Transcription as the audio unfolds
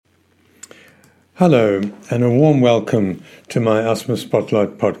Hello, and a warm welcome to my Asthma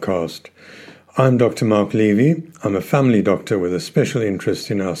Spotlight podcast. I'm Dr. Mark Levy. I'm a family doctor with a special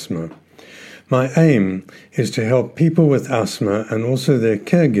interest in asthma. My aim is to help people with asthma and also their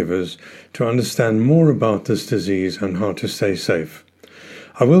caregivers to understand more about this disease and how to stay safe.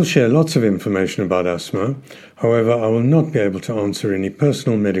 I will share lots of information about asthma. However, I will not be able to answer any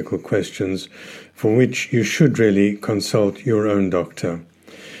personal medical questions for which you should really consult your own doctor.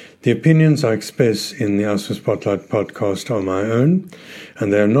 The opinions I express in the Asthma Spotlight podcast are my own,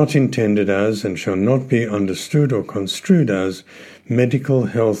 and they are not intended as and shall not be understood or construed as medical,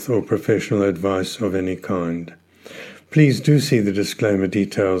 health, or professional advice of any kind. Please do see the disclaimer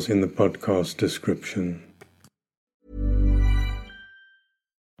details in the podcast description.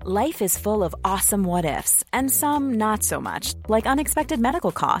 Life is full of awesome what-ifs, and some not so much, like unexpected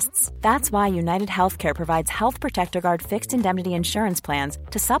medical costs. That's why United Healthcare provides Health Protector Guard fixed indemnity insurance plans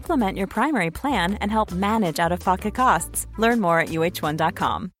to supplement your primary plan and help manage out-of-pocket costs. Learn more at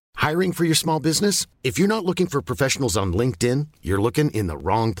uh1.com. Hiring for your small business? If you're not looking for professionals on LinkedIn, you're looking in the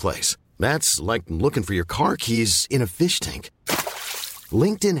wrong place. That's like looking for your car keys in a fish tank.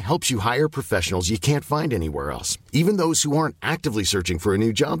 LinkedIn helps you hire professionals you can't find anywhere else, even those who aren't actively searching for a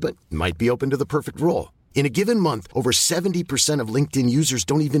new job but might be open to the perfect role. In a given month, over 70% of LinkedIn users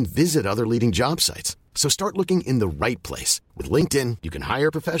don't even visit other leading job sites. So start looking in the right place. With LinkedIn, you can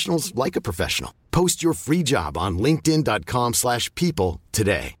hire professionals like a professional. Post your free job on linkedin.com/people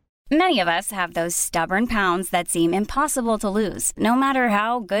today. Many of us have those stubborn pounds that seem impossible to lose, no matter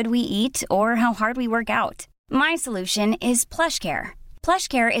how good we eat or how hard we work out. My solution is PlushCare.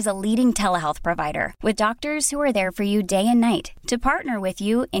 PlushCare is a leading telehealth provider with doctors who are there for you day and night to partner with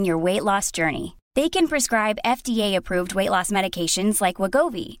you in your weight loss journey. They can prescribe FDA-approved weight loss medications like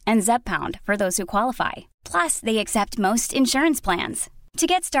Wegovy and Zepbound for those who qualify. Plus, they accept most insurance plans. To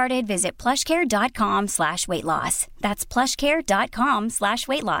get started, visit plushcare.com/weightloss. That's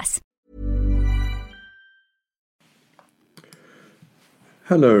plushcare.com/weightloss.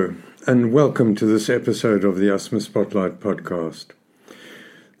 Hello, and welcome to this episode of the Asthma Spotlight podcast.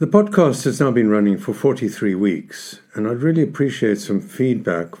 The podcast has now been running for 43 weeks, and I'd really appreciate some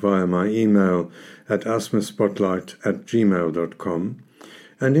feedback via my email at asthmaspotlight@gmail.com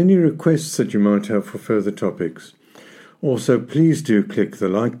and any requests that you might have for further topics. Also, please do click the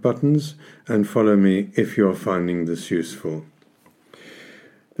like buttons and follow me if you are finding this useful.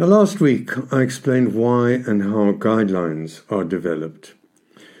 Now, last week I explained why and how guidelines are developed.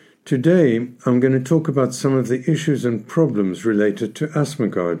 Today, I'm going to talk about some of the issues and problems related to asthma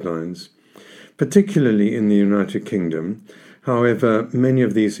guidelines, particularly in the United Kingdom. However, many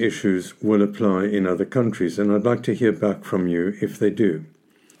of these issues will apply in other countries, and I'd like to hear back from you if they do.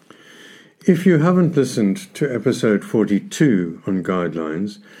 If you haven't listened to episode 42 on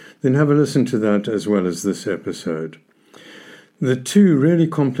guidelines, then have a listen to that as well as this episode. The two really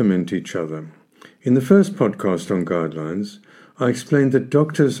complement each other. In the first podcast on guidelines, I explained that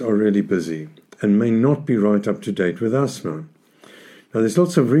doctors are really busy and may not be right up to date with asthma. Now, there's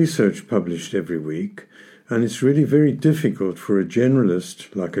lots of research published every week, and it's really very difficult for a generalist,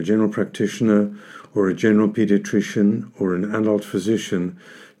 like a general practitioner or a general pediatrician or an adult physician,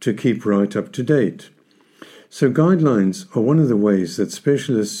 to keep right up to date. So guidelines are one of the ways that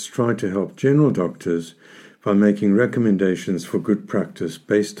specialists try to help general doctors by making recommendations for good practice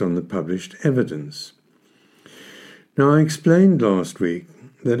based on the published evidence. Now, I explained last week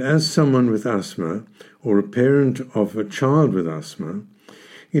that as someone with asthma or a parent of a child with asthma,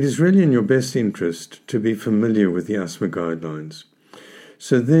 it is really in your best interest to be familiar with the asthma guidelines.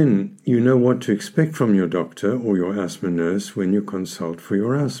 So then you know what to expect from your doctor or your asthma nurse when you consult for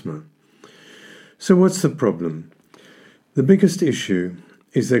your asthma. So what's the problem? The biggest issue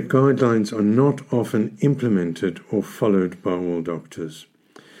is that guidelines are not often implemented or followed by all doctors.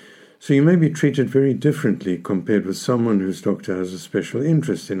 So you may be treated very differently compared with someone whose doctor has a special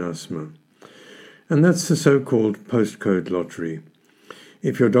interest in asthma. And that's the so-called postcode lottery.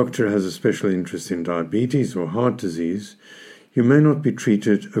 If your doctor has a special interest in diabetes or heart disease, you may not be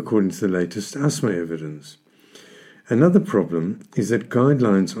treated according to the latest asthma evidence. Another problem is that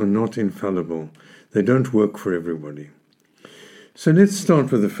guidelines are not infallible. They don't work for everybody. So let's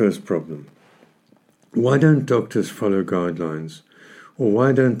start with the first problem. Why don't doctors follow guidelines? Or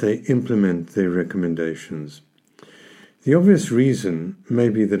why don't they implement their recommendations? The obvious reason may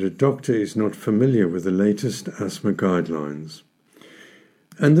be that a doctor is not familiar with the latest asthma guidelines.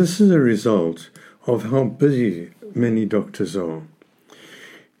 And this is a result of how busy many doctors are.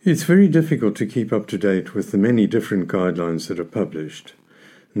 It's very difficult to keep up to date with the many different guidelines that are published,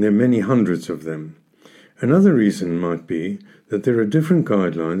 and there are many hundreds of them. Another reason might be that there are different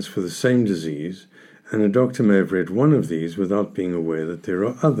guidelines for the same disease, and a doctor may have read one of these without being aware that there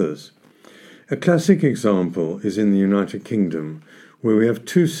are others. A classic example is in the United Kingdom, where we have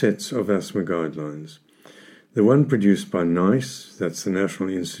two sets of asthma guidelines. The one produced by NICE, that's the National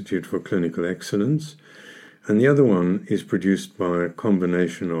Institute for Clinical Excellence, and the other one is produced by a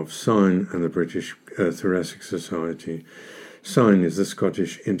combination of SIGN and the British Thoracic Society. SIGN is the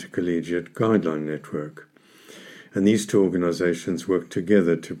Scottish Intercollegiate Guideline Network, and these two organisations work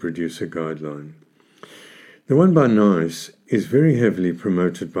together to produce a guideline. The one by NICE is very heavily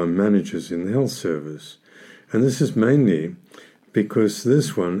promoted by managers in the health service, and this is mainly because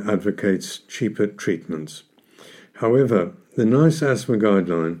this one advocates cheaper treatments. However, the NICE asthma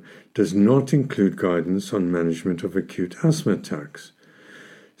guideline does not include guidance on management of acute asthma attacks.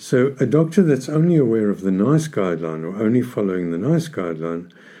 So a doctor that's only aware of the NICE guideline or only following the NICE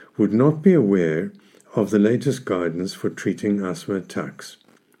guideline would not be aware of the latest guidance for treating asthma attacks.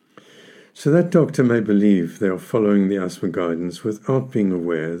 So that doctor may believe they are following the asthma guidance without being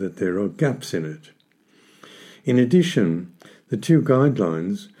aware that there are gaps in it. In addition, the two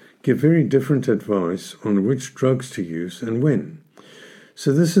guidelines give very different advice on which drugs to use and when.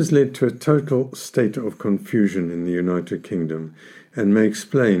 So this has led to a total state of confusion in the United Kingdom and may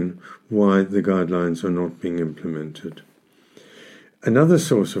explain why the guidelines are not being implemented. Another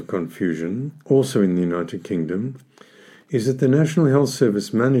source of confusion, also in the United Kingdom, is that the National Health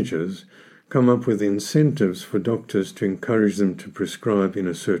Service managers come up with incentives for doctors to encourage them to prescribe in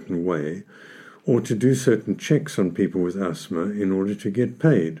a certain way or to do certain checks on people with asthma in order to get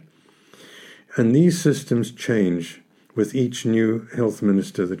paid. And these systems change with each new health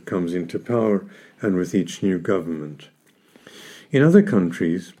minister that comes into power and with each new government. In other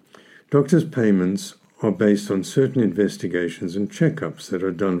countries, doctors' payments are based on certain investigations and checkups that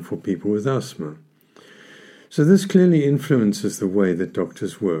are done for people with asthma. So this clearly influences the way that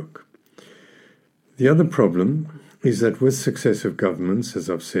doctors work. The other problem is that with successive governments, as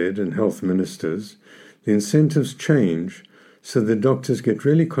I've said, and health ministers, the incentives change, so the doctors get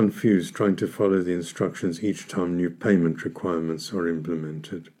really confused trying to follow the instructions each time new payment requirements are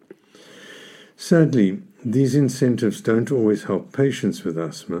implemented. Sadly, these incentives don't always help patients with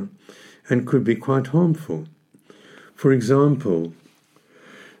asthma and could be quite harmful. For example,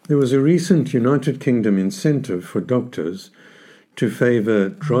 there was a recent United Kingdom incentive for doctors to favour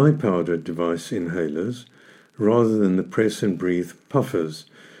dry powder device inhalers rather than the press and breathe puffers,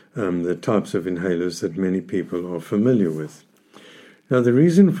 the types of inhalers that many people are familiar with. Now, the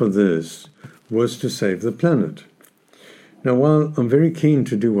reason for this was to save the planet. Now, while I'm very keen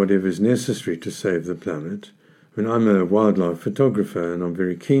to do whatever is necessary to save the planet, I'm a wildlife photographer and I'm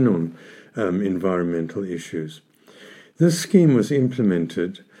very keen on environmental issues, this scheme was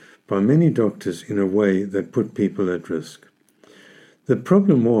implemented by many doctors in a way that put people at risk. The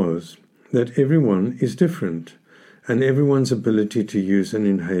problem was that everyone is different and everyone's ability to use an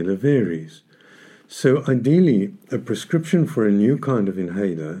inhaler varies. So ideally, a prescription for a new kind of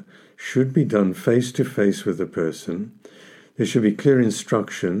inhaler should be done face-to-face with the person. There should be clear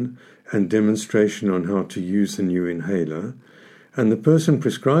instruction and demonstration on how to use the new inhaler, and the person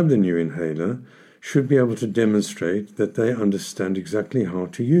prescribed the new inhaler should be able to demonstrate that they understand exactly how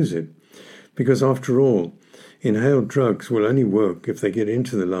to use it. Because after all, inhaled drugs will only work if they get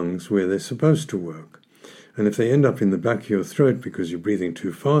into the lungs where they're supposed to work. And if they end up in the back of your throat because you're breathing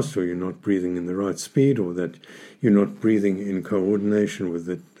too fast or you're not breathing in the right speed or that you're not breathing in coordination with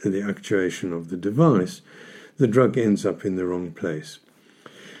the actuation of the device, the drug ends up in the wrong place.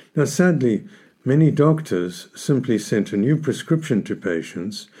 Now, sadly, many doctors simply sent a new prescription to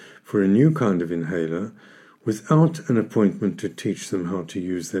patients for a new kind of inhaler without an appointment to teach them how to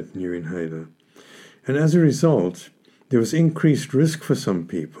use that new inhaler. And as a result, there was increased risk for some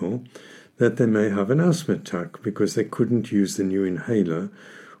people that they may have an asthma attack because they couldn't use the new inhaler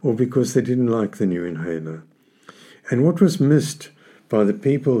or because they didn't like the new inhaler. And what was missed by the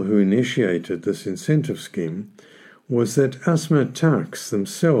people who initiated this incentive scheme was that asthma attacks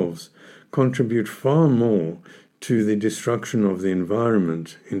themselves contribute far more to the destruction of the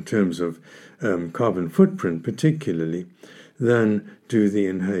environment in terms of carbon footprint particularly than do the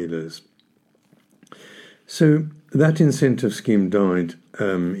inhalers. So that incentive scheme died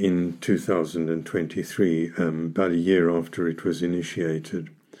in 2023, about a year after it was initiated.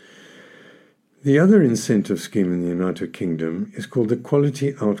 The other incentive scheme in the United Kingdom is called the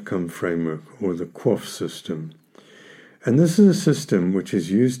Quality Outcome Framework, or the QOF system. And this is a system which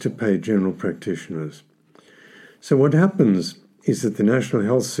is used to pay general practitioners. So what happens is that the National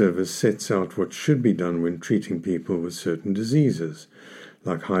Health Service sets out what should be done when treating people with certain diseases,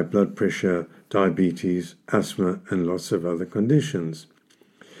 like high blood pressure, diabetes, asthma, and lots of other conditions.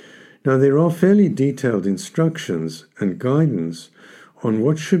 Now, there are fairly detailed instructions and guidance on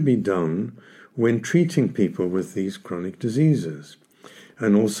what should be done when treating people with these chronic diseases,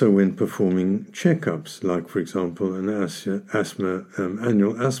 and also when performing checkups, like, for example, an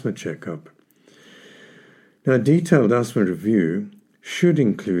annual asthma checkup. Now, a detailed asthma review should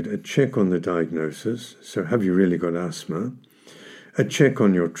include a check on the diagnosis, so have you really got asthma, a check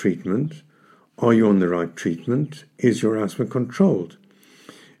on your treatment, are you on the right treatment, is your asthma controlled,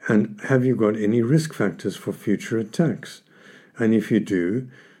 and have you got any risk factors for future attacks, and if you do,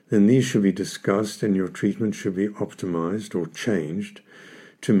 then these should be discussed and your treatment should be optimized or changed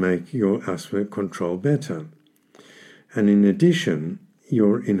to make your asthma control better. And in addition,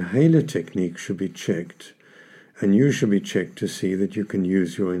 your inhaler technique should be checked, and you should be checked to see that you can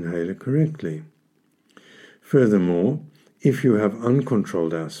use your inhaler correctly. Furthermore, if you have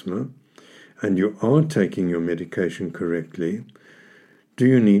uncontrolled asthma and you are taking your medication correctly, do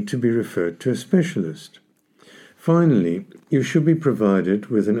you need to be referred to a specialist? Finally, you should be provided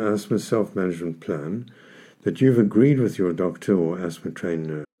with an asthma self-management plan that you've agreed with your doctor or asthma-trained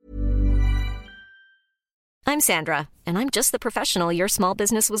nurse. I'm Sandra, and I'm just the professional your small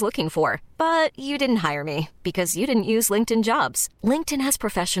business was looking for. But you didn't hire me because you didn't use LinkedIn Jobs. LinkedIn has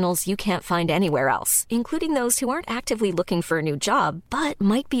professionals you can't find anywhere else, including those who aren't actively looking for a new job, but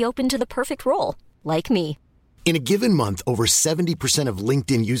might be open to the perfect role, like me. In a given month, over 70% of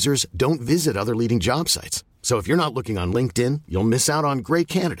LinkedIn users don't visit other leading job sites. So if you're not looking on LinkedIn, you'll miss out on great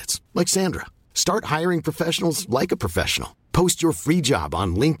candidates like Sandra. Start hiring professionals like a professional. Post your free job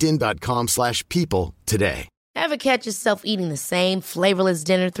on linkedin.com/people today. Ever catch yourself eating the same flavorless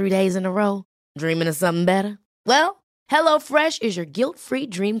dinner 3 days in a row? Dreaming of something better? Well, HelloFresh is your guilt-free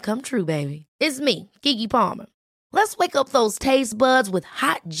dream come true, baby. It's me, Keke Palmer. Let's wake up those taste buds with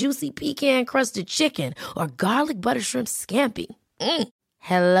hot, juicy pecan-crusted chicken or garlic butter shrimp scampi.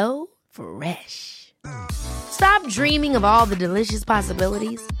 Hello Fresh. Stop dreaming of all the delicious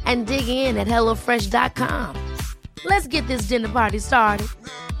possibilities and dig in at HelloFresh.com. Let's get this dinner party started.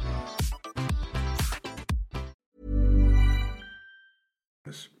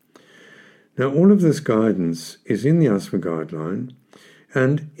 Now, all of this guidance is in the asthma guideline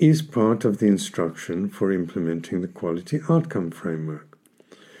and is part of the instruction for implementing the quality outcome framework.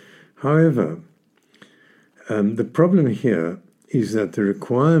 However, the problem here is that the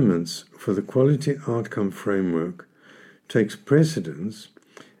requirements for the quality outcome framework takes precedence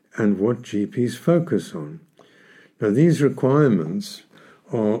and what GPs focus on. Now, these requirements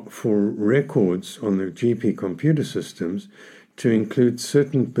are for records on the GP computer systems to include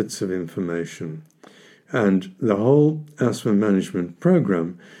certain bits of information. And the whole asthma management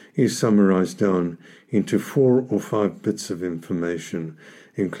program is summarized down into 4 or 5 bits of information,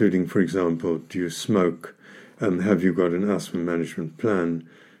 including, for example, do you smoke? Have you got an asthma management plan?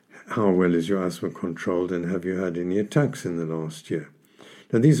 How well is your asthma controlled? And have you had any attacks in the last year?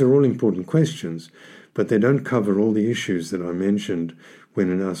 Now, these are all important questions, but they don't cover all the issues that I mentioned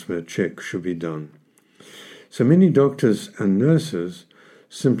when an asthma check should be done. So many doctors and nurses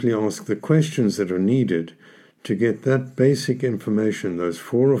simply ask the questions that are needed to get that basic information, those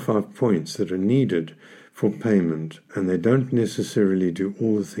 4 or 5 points that are needed for payment, and they don't necessarily do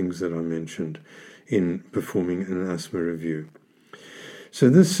all the things that I mentioned in performing an asthma review. So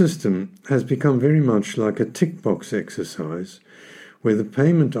this system has become very much like a tick box exercise where the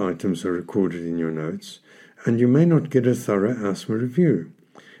payment items are recorded in your notes, and you may not get a thorough asthma review,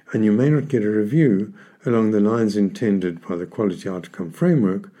 and you may not get a review along the lines intended by the quality outcome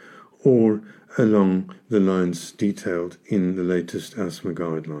framework or along the lines detailed in the latest asthma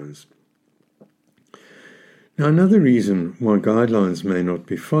guidelines. Now, another reason why guidelines may not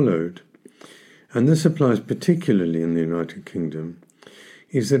be followed, and this applies particularly in the United Kingdom,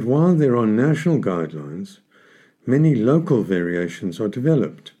 is that while there are national guidelines, many local variations are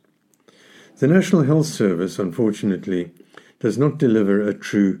developed. The National Health Service, unfortunately, does not deliver a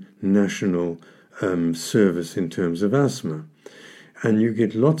true national service in terms of asthma, and you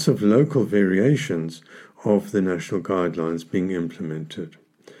get lots of local variations of the national guidelines being implemented.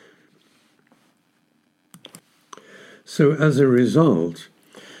 So as a result,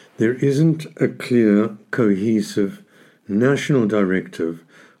 there isn't a clear, cohesive national directive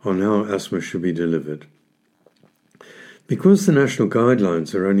on how asthma should be delivered. Because the national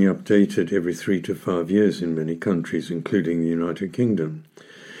guidelines are only updated every 3 to 5 years in many countries, including the United Kingdom,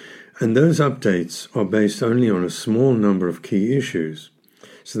 and those updates are based only on a small number of key issues.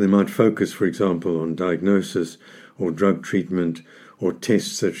 So they might focus, for example, on diagnosis or drug treatment or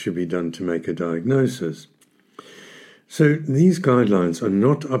tests that should be done to make a diagnosis. So these guidelines are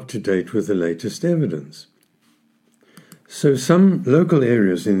not up to date with the latest evidence. So some local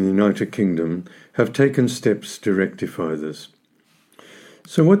areas in the United Kingdom have taken steps to rectify this.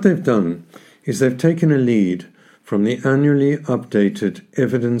 So what they've done is they've taken a lead from the annually updated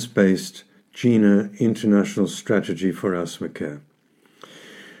evidence-based GINA International Strategy for Asthma Care.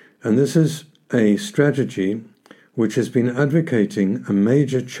 And this is a strategy which has been advocating a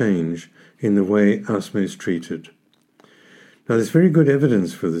major change in the way asthma is treated. Now, there's very good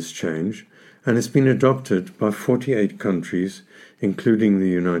evidence for this change, and it's been adopted by 48 countries, including the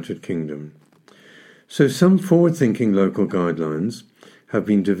United Kingdom. So some forward-thinking local guidelines have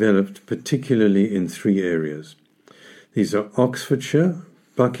been developed particularly in 3 areas. These are Oxfordshire,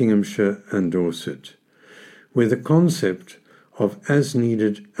 Buckinghamshire and Dorset, where the concept of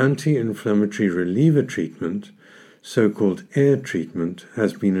as-needed anti-inflammatory reliever treatment, so-called AIR treatment,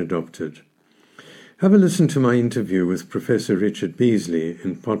 has been adopted. Have a listen to my interview with Professor Richard Beasley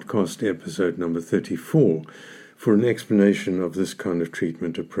in podcast episode number 34 for an explanation of this kind of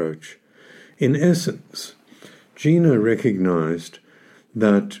treatment approach. In essence, GINA recognized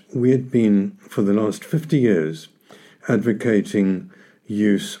that we had been, for the last 50 years, advocating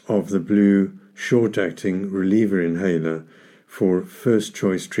use of the blue short-acting reliever inhaler for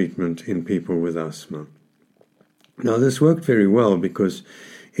first-choice treatment in people with asthma. Now, this worked very well because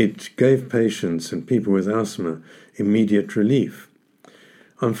it gave patients and people with asthma immediate relief.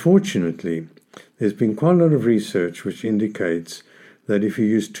 Unfortunately, there's been quite a lot of research which indicates that if you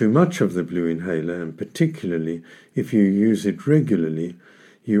use too much of the blue inhaler, and particularly if you use it regularly,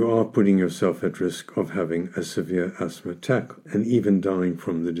 you are putting yourself at risk of having a severe asthma attack and even dying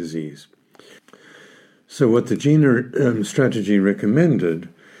from the disease. So what the GINA strategy recommended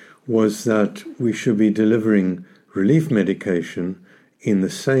was that we should be delivering relief medication in the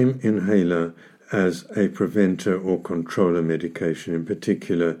same inhaler as a preventer or controller medication, in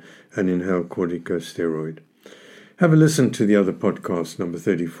particular an inhaled corticosteroid. Have a listen to the other podcast, number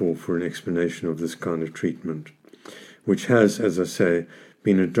 34, for an explanation of this kind of treatment, which has, as I say,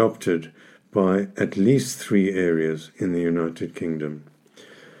 been adopted by at least 3 areas in the United Kingdom.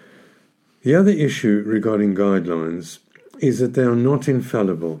 The other issue regarding guidelines is that they are not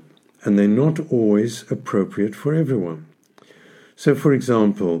infallible and they're not always appropriate for everyone. So, for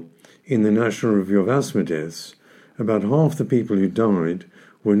example, in the National Review of Asthma Deaths, about half the people who died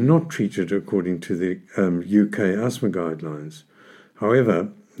were not treated according to the UK asthma guidelines. However,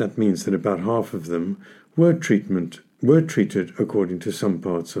 that means that about half of them were treated according to some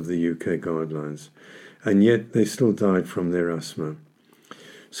parts of the UK guidelines, and yet they still died from their asthma.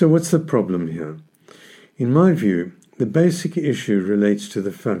 So what's the problem here? In my view, the basic issue relates to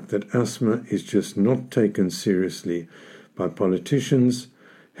the fact that asthma is just not taken seriously by politicians,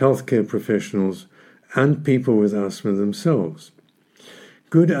 healthcare professionals, and people with asthma themselves.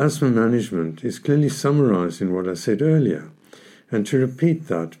 Good asthma management is clearly summarized in what I said earlier, and to repeat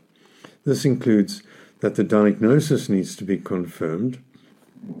that, this includes that the diagnosis needs to be confirmed,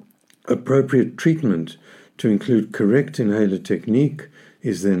 appropriate treatment to include correct inhaler technique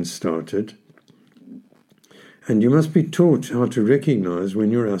is then started, and you must be taught how to recognize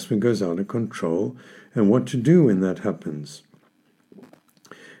when your asthma goes out of control and what to do when that happens.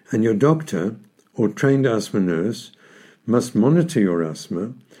 And your doctor or trained asthma nurse must monitor your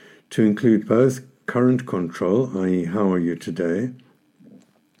asthma to include both current control, i.e. how are you today,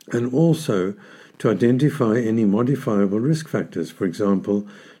 and also to identify any modifiable risk factors, for example,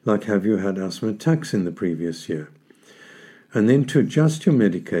 like have you had asthma attacks in the previous year, and then to adjust your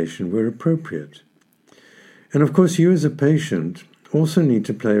medication where appropriate. And of course, you as a patient also need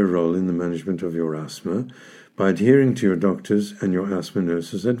to play a role in the management of your asthma by adhering to your doctor's and your asthma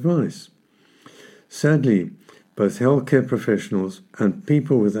nurse's advice. Sadly, both healthcare professionals and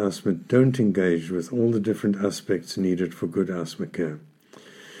people with asthma don't engage with all the different aspects needed for good asthma care.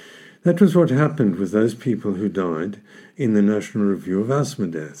 That was what happened with those people who died in the National Review of Asthma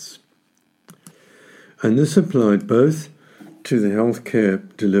Deaths. And this applied both to the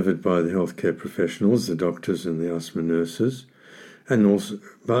healthcare delivered by the healthcare professionals, the doctors and the asthma nurses, and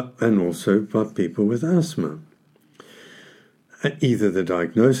also by people with asthma. Either the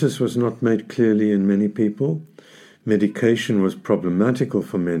diagnosis was not made clearly in many people, medication was problematical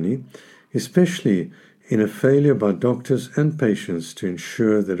for many, especially in a failure by doctors and patients to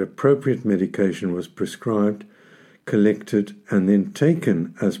ensure that appropriate medication was prescribed, collected, and then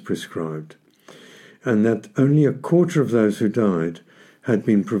taken as prescribed, and that only a quarter of those who died had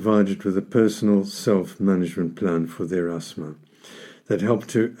been provided with a personal self-management plan for their asthma that helped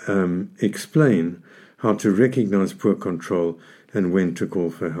to explain how to recognize poor control and when to call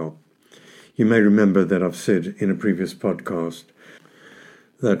for help. You may remember that I've said in a previous podcast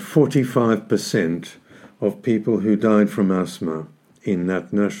that 45% of people who died from asthma in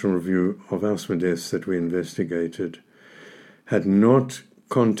that National Review of Asthma Deaths that we investigated had not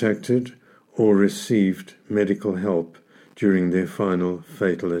contacted or received medical help during their final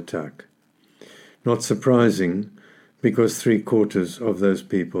fatal attack. Not surprising, because 3/4 of those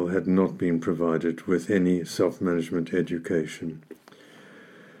people had not been provided with any self-management education.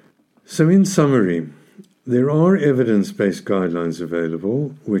 So in summary, there are evidence-based guidelines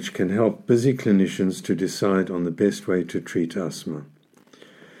available which can help busy clinicians to decide on the best way to treat asthma.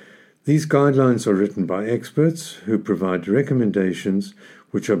 These guidelines are written by experts who provide recommendations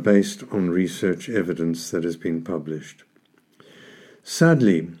which are based on research evidence that has been published.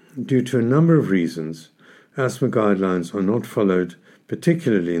 Sadly, due to a number of reasons, asthma guidelines are not followed,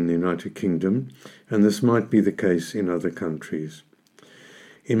 particularly in the United Kingdom, and this might be the case in other countries.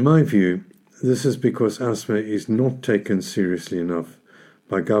 In my view, this is because asthma is not taken seriously enough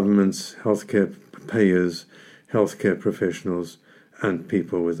by governments, healthcare payers, healthcare professionals, and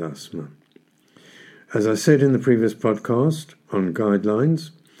people with asthma. As I said in the previous podcast on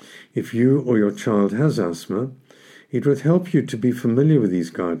guidelines, if you or your child has asthma, it would help you to be familiar with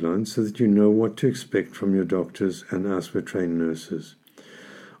these guidelines so that you know what to expect from your doctors and asthma-trained nurses.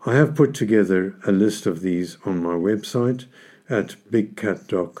 I have put together a list of these on my website at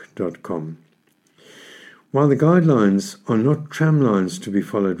bigcatdoc.com. While the guidelines are not tramlines to be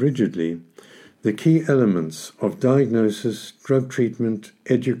followed rigidly, the key elements of diagnosis, drug treatment,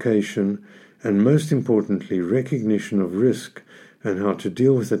 education, and most importantly, recognition of risk and how to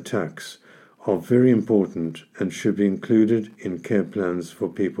deal with attacks are very important and should be included in care plans for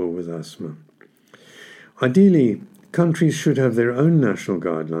people with asthma. Ideally, countries should have their own national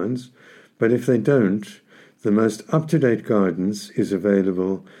guidelines, but if they don't, the most up-to-date guidance is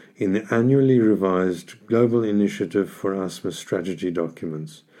available in the annually revised Global Initiative for Asthma Strategy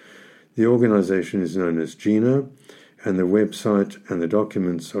documents. The organization is known as GINA, and the website and the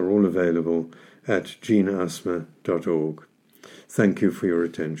documents are all available at ginaasthma.org. Thank you for your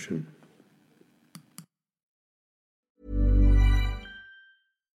attention.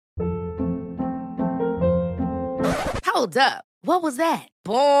 Hold up. What was that?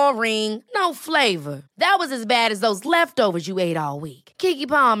 Boring. No flavor. That was as bad as those leftovers you ate all week. Keke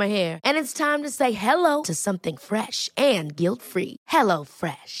Palmer here, and it's time to say hello to something fresh and guilt-free. Hello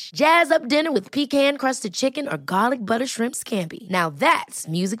Fresh. Jazz up dinner with pecan-crusted chicken or garlic butter shrimp scampi. Now that's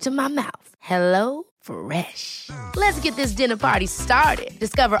music to my mouth. Hello Fresh. Let's get this dinner party started.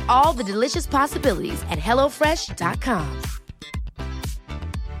 Discover all the delicious possibilities at hellofresh.com.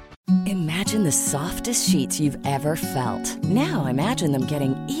 Imagine the softest sheets you've ever felt. Now imagine them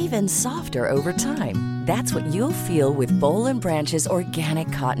getting even softer over time. That's what you'll feel with Boll & Branch's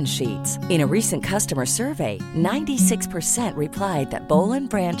organic cotton sheets. In a recent customer survey, 96% replied that Boll &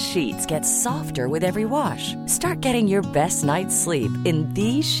 Branch sheets get softer with every wash. Start getting your best night's sleep in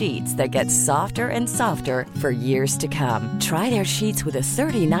these sheets that get softer and softer for years to come. Try their sheets with a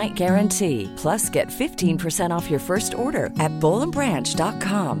 30-night guarantee. Plus, get 15% off your first order at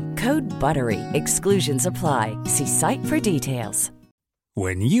bollandbranch.com. Code BUTTERY. Exclusions apply. See site for details.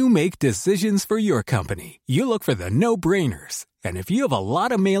 When you make decisions for your company, you look for the no-brainers. And if you have a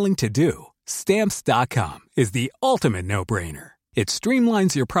lot of mailing to do, Stamps.com is the ultimate no-brainer. It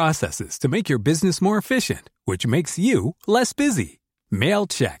streamlines your processes to make your business more efficient, which makes you less busy. Mail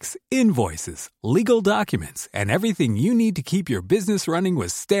checks, invoices, legal documents, and everything you need to keep your business running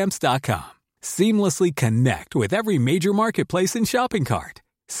with Stamps.com. Seamlessly connect with every major marketplace and shopping cart.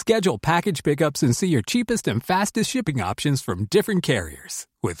 Schedule package pickups and see your cheapest and fastest shipping options from different carriers,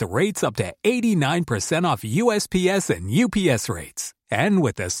 with rates up to 89% off USPS and UPS rates. And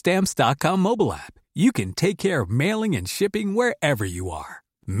with the Stamps.com mobile app, you can take care of mailing and shipping wherever you are.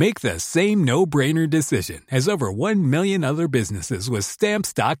 Make the same no-brainer decision as over 1 million other businesses with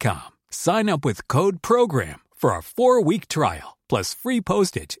Stamps.com. Sign up with code PROGRAM for a 4-week trial, plus free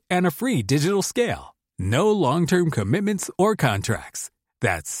postage and a free digital scale. No long-term commitments or contracts.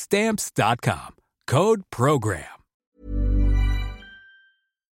 That's Stamps.com. Code PROGRAM.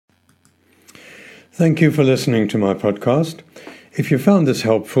 Thank you for listening to my podcast. If you found this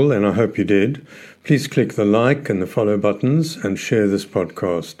helpful, and I hope you did, please click the like and the follow buttons and share this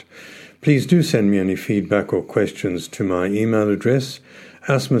podcast. Please do send me any feedback or questions to my email address,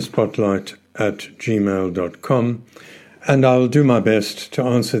 asthmaspotlight@gmail.com, and I'll do my best to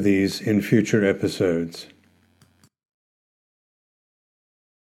answer these in future episodes.